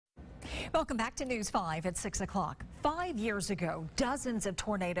Welcome back to News 5 at 6 o'clock. 5 years ago, dozens of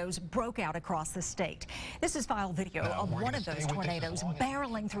tornadoes broke out across the state. This is file video of one of those tornadoes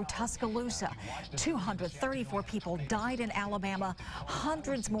barreling through Tuscaloosa. 234 people died in Alabama,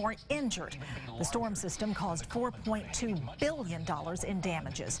 hundreds more injured. The storm system caused $4.2 billion in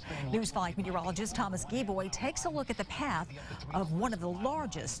damages. News 5 meteorologist Thomas Gieboy takes a look at the path of one of the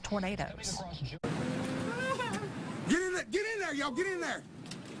largest tornadoes. Get in there, y'all, get in there.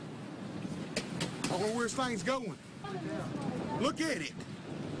 I wonder where this thing's going. Look at it.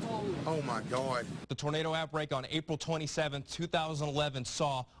 Oh my God. The tornado outbreak on April 27, 2011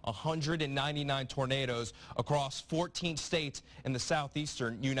 saw 199 tornadoes across 14 states in the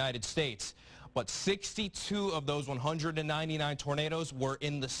southeastern United States. But 62 of those 199 tornadoes were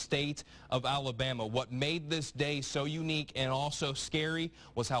in the state of Alabama. What made this day so unique and also scary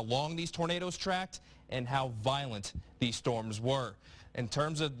was how long these tornadoes tracked and how violent these storms were. In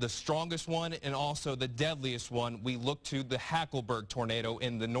terms of the strongest one and also the deadliest one, we look to the Hackleburg tornado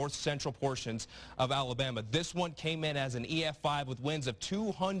in the north central portions of Alabama. This one came in as an EF5 with winds of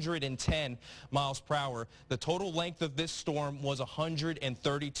 210 miles per hour. The total length of this storm was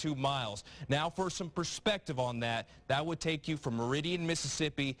 132 miles. Now for some perspective on that, that would take you from Meridian,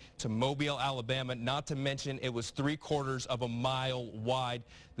 Mississippi to Mobile, Alabama, not to mention it was 3/4 of a mile wide.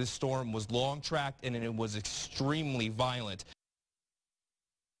 This storm was long tracked and it was extremely violent.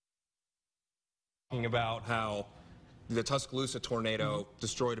 About how the Tuscaloosa tornado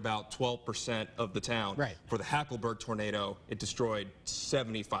destroyed about 12% of the town. Right. For the Hackleburg tornado, it destroyed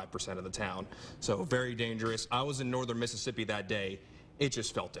 75% of the town. So very dangerous. I was in northern Mississippi that day. It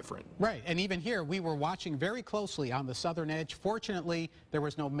just felt different. Right, and even here, we were watching very closely on the southern edge. Fortunately, there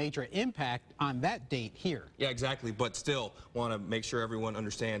was no major impact on that date here. Yeah, exactly, but still want to make sure everyone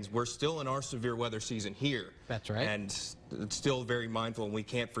understands we're still in our severe weather season here. That's right. And it's still very mindful, and we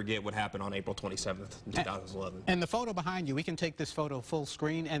can't forget what happened on April 27th, 2011. And the photo behind you, we can take this photo full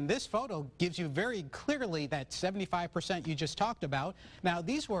screen, and this photo gives you very clearly that 75% you just talked about. Now,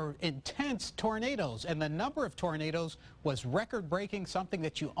 these were intense tornadoes, and the number of tornadoes was record-breaking, something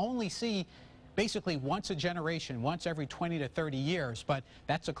that you only see basically once a generation, once every 20 to 30 years. But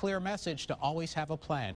that's a clear message to always have a plan.